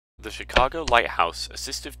The Chicago Lighthouse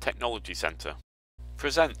Assistive Technology Center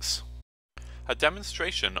presents a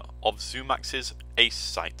demonstration of Zoomax's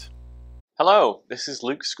Acesight. Hello, this is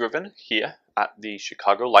Luke Scriven here at the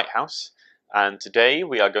Chicago Lighthouse, and today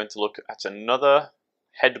we are going to look at another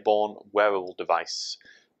head-borne wearable device.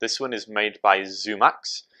 This one is made by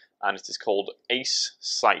Zoomax, and it is called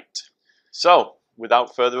Acesight. So,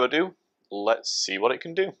 without further ado, let's see what it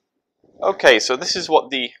can do. Okay, so this is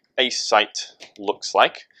what the Acesight looks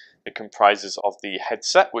like. It comprises of the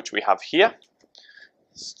headset, which we have here.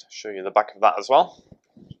 Let's show you the back of that as well.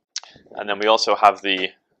 And then we also have the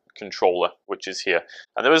controller, which is here.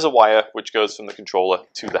 And there is a wire which goes from the controller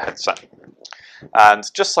to the headset. And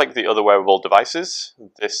just like the other wearable devices,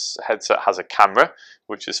 this headset has a camera,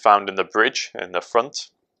 which is found in the bridge in the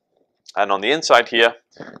front. And on the inside here,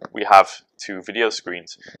 we have two video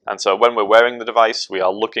screens. And so when we're wearing the device, we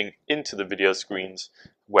are looking into the video screens.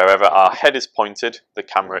 Wherever our head is pointed, the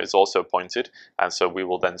camera is also pointed, and so we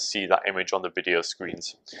will then see that image on the video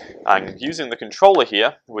screens. And using the controller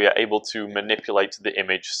here, we are able to manipulate the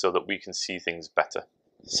image so that we can see things better.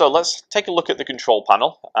 So let's take a look at the control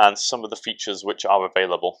panel and some of the features which are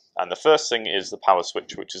available. And the first thing is the power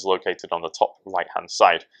switch, which is located on the top right-hand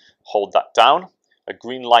side. Hold that down. A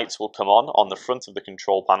green light will come on the front of the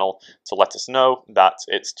control panel to let us know that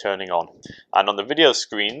it's turning on. And on the video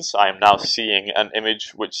screens, I am now seeing an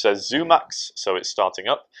image which says Zoomax, so it's starting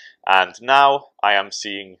up. And now I am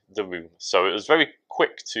seeing the room. So it was very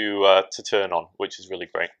quick to turn on, which is really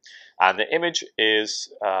great. And the image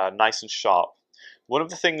is nice and sharp. One of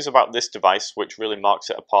the things about this device which really marks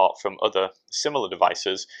it apart from other similar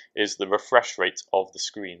devices is the refresh rate of the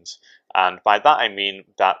screens. And by that I mean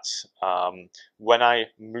that when I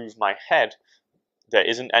move my head, there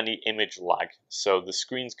isn't any image lag, so the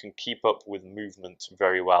screens can keep up with movement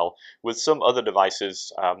very well. With some other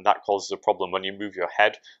devices, that causes a problem. When you move your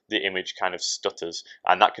head, the image kind of stutters,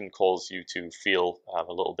 and that can cause you to feel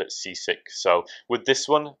a little bit seasick. So with this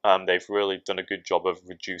one, they've really done a good job of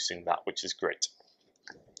reducing that, which is great.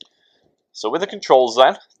 So with the controls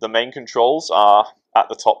then, the main controls are at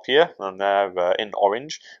the top here, and they're in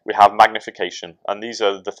orange. We have magnification, and these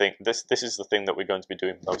are the thing. This is the thing that we're going to be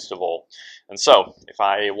doing most of all. And so, if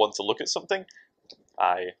I want to look at something,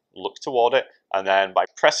 I look toward it, and then by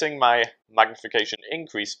pressing my magnification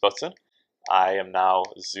increase button, I am now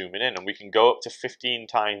zooming in, and we can go up to 15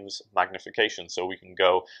 times magnification. So we can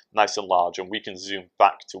go nice and large, and we can zoom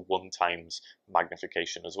back to 1 times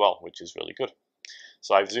magnification as well, which is really good.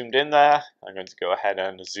 So I've zoomed in there. I'm going to go ahead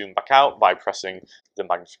and zoom back out by pressing the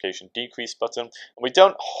magnification decrease button. And we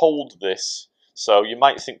don't hold this, so you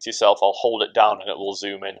might think to yourself, I'll hold it down and it will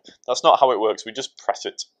zoom in. That's not how it works. We just press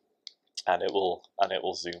it and it will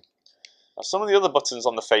zoom. Now, some of the other buttons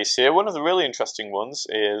on the face here, one of the really interesting ones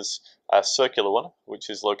is a circular one, which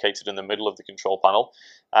is located in the middle of the control panel.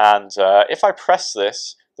 And if I press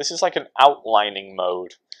this, this is like an outlining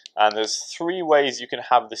mode. And there's 3 ways you can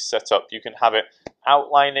have this set up. You can have it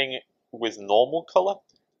outlining with normal color,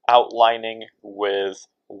 outlining with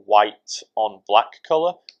white on black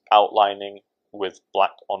color, outlining with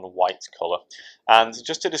black on white color. And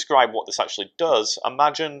just to describe what this actually does,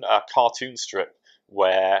 imagine a cartoon strip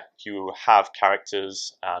where you have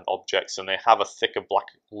characters and objects and they have a thicker black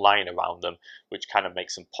line around them, which kind of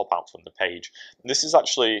makes them pop out from the page. And this is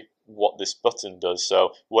actually what this button does.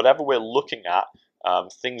 So whatever we're looking at,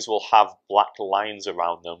 things will have black lines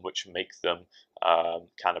around them which make them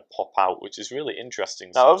kind of pop out, which is really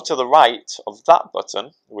interesting. Now over to the right of that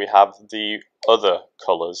button we have the other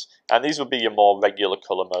colors, and these would be your more regular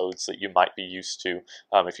color modes that you might be used to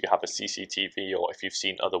if you have a CCTV or if you've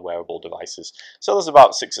seen other wearable devices. So there's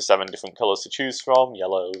about 6 or 7 different colors to choose from,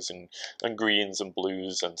 yellows and greens and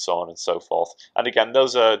blues and so on and so forth. And again,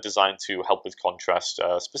 those are designed to help with contrast,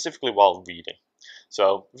 specifically while reading.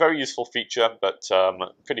 So very useful feature, but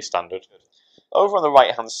pretty standard. Over on the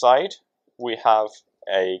right hand side we have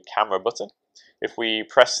a camera button. If we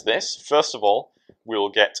press this, first of all we will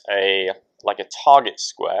get like a target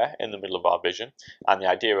square in the middle of our vision, and the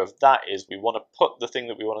idea of that is we want to put the thing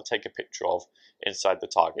that we want to take a picture of inside the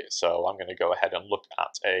target. So I'm going to go ahead and look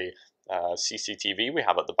at a CCTV we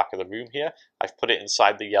have at the back of the room here. I've put it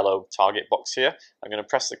inside the yellow target box here. I'm going to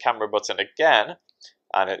press the camera button again,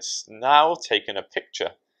 and it's now taken a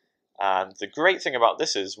picture. And the great thing about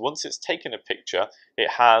this is once it's taken a picture, it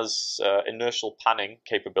has inertial panning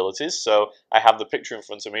capabilities. So I have the picture in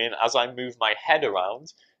front of me, and as I move my head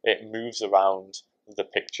around, it moves around the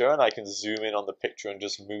picture, and I can zoom in on the picture and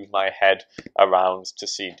just move my head around to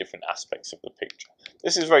see different aspects of the picture.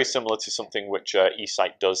 This is very similar to something which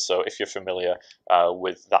Acesight does, so if you're familiar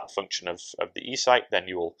with that function of the Acesight, then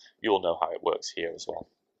you'll know how it works here as well.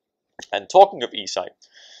 And talking of eSight,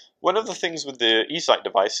 one of the things with the eSight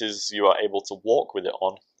device is you are able to walk with it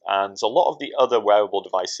on, and a lot of the other wearable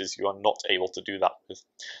devices you are not able to do that with.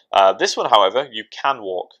 This one, however, you can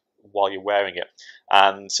walk while you're wearing it,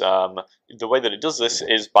 and the way that it does this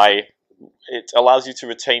is it allows you to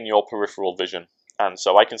retain your peripheral vision, and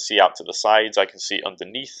so I can see out to the sides, I can see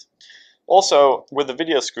underneath. Also, with the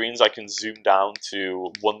video screens, I can zoom down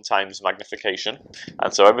to 1x magnification,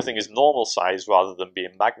 and so everything is normal size rather than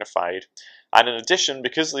being magnified. And in addition,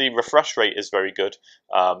 because the refresh rate is very good,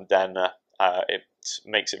 then it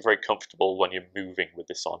makes it very comfortable when you're moving with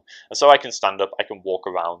this on. And so I can stand up, I can walk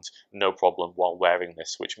around, no problem while wearing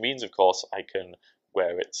this, which means, of course, I can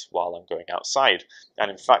wear it while I'm going outside. And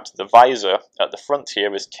in fact, the visor at the front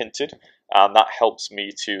here is tinted, and that helps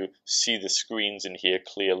me to see the screens in here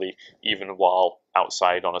clearly even while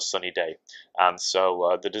outside on a sunny day. And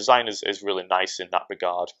so the design is really nice in that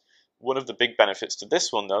regard. One of the big benefits to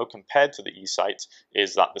this one, though, compared to the eSight,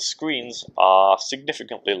 is that the screens are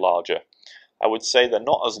significantly larger. I would say they're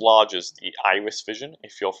not as large as the Iris Vision,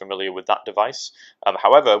 if you're familiar with that device.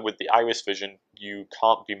 However, with the Iris Vision, you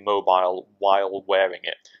can't be mobile while wearing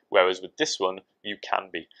it, whereas with this one, you can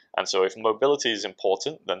be. And so if mobility is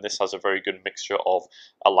important, then this has a very good mixture of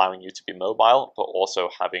allowing you to be mobile, but also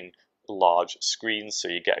having large screens so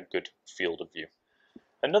you get a good field of view.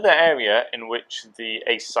 Another area in which the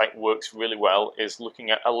Acesight works really well is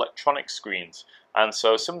looking at electronic screens. And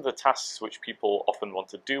so some of the tasks which people often want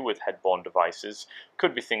to do with head-borne devices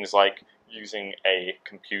could be things like using a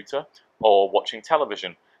computer or watching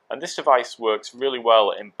television. And this device works really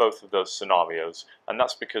well in both of those scenarios. And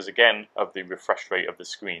that's because, again, of the refresh rate of the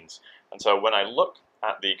screens. And so when I look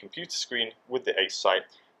at the computer screen with the Acesight,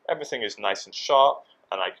 everything is nice and sharp,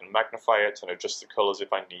 and I can magnify it and adjust the colors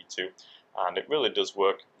if I need to. And it really does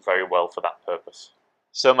work very well for that purpose.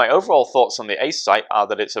 So my overall thoughts on the Acesight are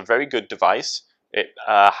that it's a very good device. It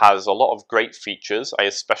has a lot of great features. I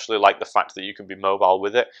especially like the fact that you can be mobile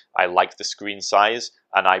with it. I like the screen size,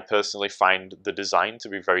 and I personally find the design to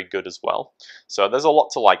be very good as well. So there's a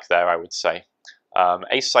lot to like there, I would say.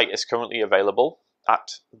 Acesight is currently available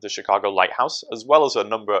at the Chicago Lighthouse, as well as a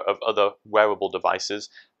number of other wearable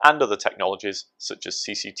devices and other technologies such as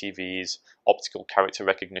CCTVs, optical character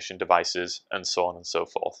recognition devices, and so on and so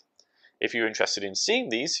forth. If you're interested in seeing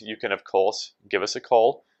these, you can of course give us a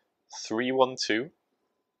call,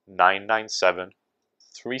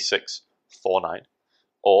 312-997-3649,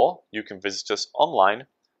 or you can visit us online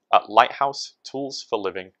at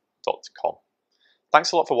lighthousetoolsforliving.com.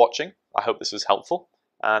 Thanks a lot for watching. I hope this was helpful,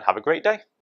 and have a great day.